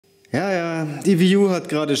Ja, die Wii U hat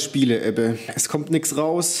gerade Spieleebbe. Es kommt nichts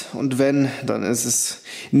raus und wenn, dann ist es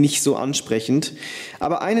nicht so ansprechend.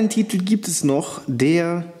 Aber einen Titel gibt es noch,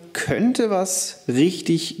 der könnte was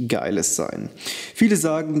richtig Geiles sein. Viele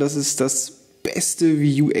sagen, das ist das beste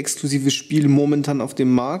Wii U-exklusive Spiel momentan auf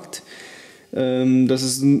dem Markt. Dass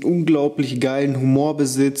es einen unglaublich geilen Humor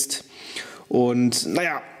besitzt. Und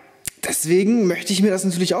naja, deswegen möchte ich mir das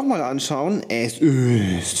natürlich auch mal anschauen. Es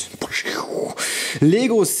ist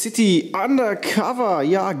Lego City Undercover.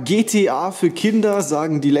 Ja, GTA für Kinder,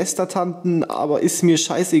 sagen die Lästertanten, aber ist mir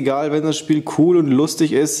scheißegal, wenn das Spiel cool und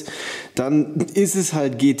lustig ist, dann ist es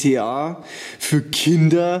halt GTA für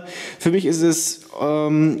Kinder. Für mich ist es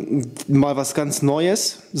mal was ganz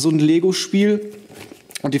Neues, so ein Lego-Spiel.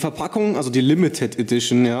 Und die Verpackung, also die Limited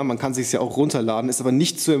Edition, ja, man kann sich ja auch runterladen, ist aber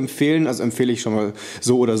nicht zu empfehlen, also empfehle ich schon mal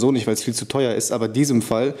so oder so nicht, weil es viel zu teuer ist, aber in diesem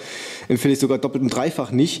Fall empfehle ich sogar doppelt und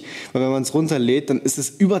dreifach nicht, weil wenn man es runterlädt, dann ist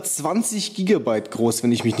es über 20 Gigabyte groß,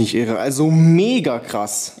 wenn ich mich nicht irre, also mega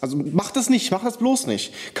krass. Also macht das nicht, macht das bloß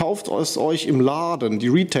nicht. Kauft es euch im Laden, die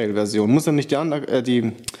Retail-Version, muss ja nicht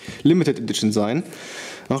die Limited Edition sein,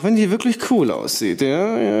 auch wenn die wirklich cool aussieht,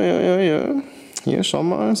 ja. Hier, schau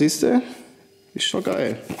mal, siehst du? Ist schon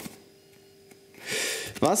geil.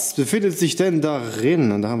 Was befindet sich denn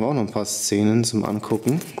darin? Und da haben wir auch noch ein paar Szenen zum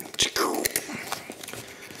Angucken.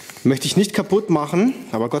 Möchte ich nicht kaputt machen,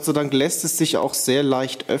 aber Gott sei Dank lässt es sich auch sehr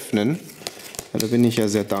leicht öffnen. Ja, da bin ich ja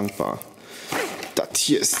sehr dankbar. Das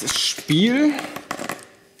hier ist das Spiel.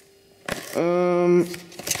 Was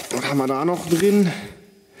haben wir da noch drin?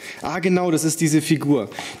 Ah genau, das ist diese Figur.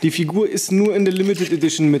 Die Figur ist nur in der Limited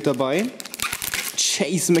Edition mit dabei.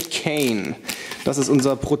 Chase McCain. Das ist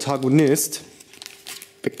unser Protagonist.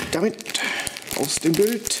 Weg damit. Aus dem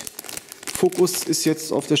Bild. Fokus ist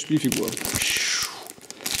jetzt auf der Spielfigur.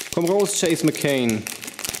 Komm raus, Chase McCain.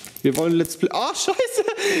 Wir wollen Let's Play. Ah,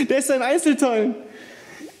 scheiße! Der ist ein Einzelteil.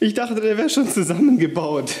 Ich dachte, der wäre schon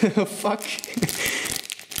zusammengebaut. Fuck.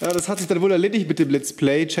 Ja, das hat sich dann wohl erledigt mit dem Let's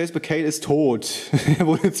Play. Chase McCain ist tot. Er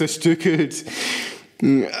wurde zerstückelt.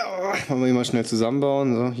 Wollen wir ihn mal schnell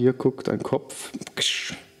zusammenbauen. So, hier, guck, dein Kopf.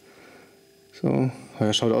 So,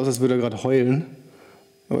 er schaut aus, als würde er gerade heulen.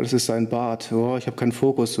 Aber das ist sein Bart. Oh, ich habe keinen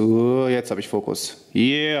Fokus. Oh, jetzt habe ich Fokus.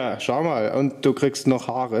 Yeah, schau mal. Und du kriegst noch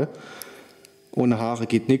Haare. Ohne Haare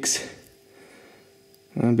geht nichts.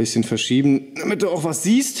 Ein bisschen verschieben, damit du auch was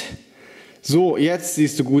siehst. So, jetzt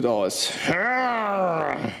siehst du gut aus.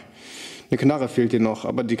 Eine Knarre fehlt dir noch,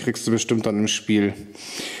 aber die kriegst du bestimmt dann im Spiel.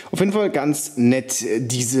 Auf jeden Fall ganz nett,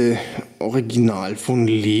 diese Original von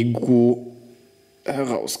Lego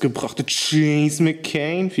herausgebrachte Chase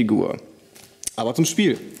McCain Figur. Aber zum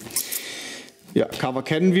Spiel. Ja, Cover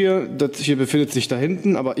kennen wir, das hier befindet sich da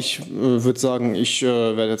hinten, aber ich würde sagen, ich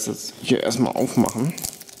werde jetzt das hier erstmal aufmachen.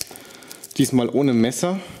 Diesmal ohne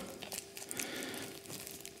Messer.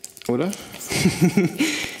 Oder?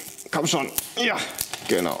 Komm schon. Ja,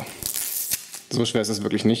 genau. So schwer ist es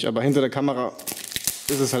wirklich nicht, aber hinter der Kamera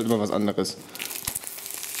ist es halt immer was anderes.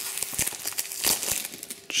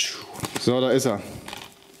 So, da ist er.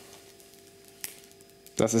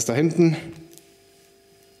 Das ist da hinten.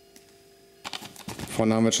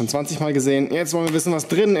 Vorne haben wir schon 20 Mal gesehen. Jetzt wollen wir wissen, was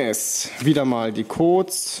drin ist. Wieder mal die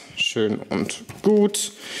Codes. Schön und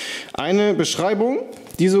gut. Eine Beschreibung,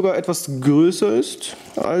 die sogar etwas größer ist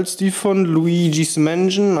als die von Luigi's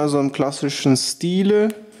Mansion, also im klassischen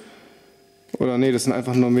Stile. Oder nee, das sind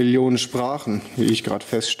einfach nur Millionen Sprachen, wie ich gerade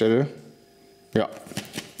feststelle. Ja.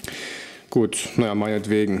 Gut, naja,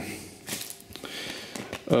 meinetwegen.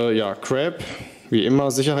 Ja, Crap, wie immer,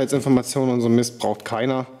 Sicherheitsinformationen und so Mist braucht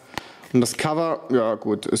keiner. Und das Cover, ja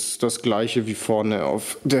gut, ist das gleiche wie vorne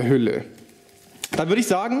auf der Hülle. Dann würde ich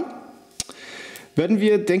sagen, werden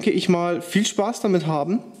wir, denke ich mal, viel Spaß damit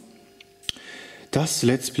haben. Das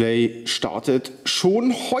Let's Play startet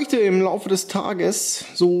schon heute im Laufe des Tages,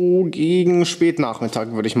 so gegen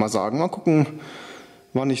Spätnachmittag würde ich mal sagen. Mal gucken,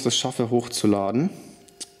 wann ich das schaffe hochzuladen.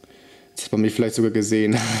 Das hat man mich vielleicht sogar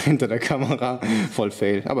gesehen hinter der Kamera. Voll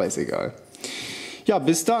fail, aber ist egal. Ja,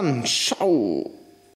 bis dann. Ciao.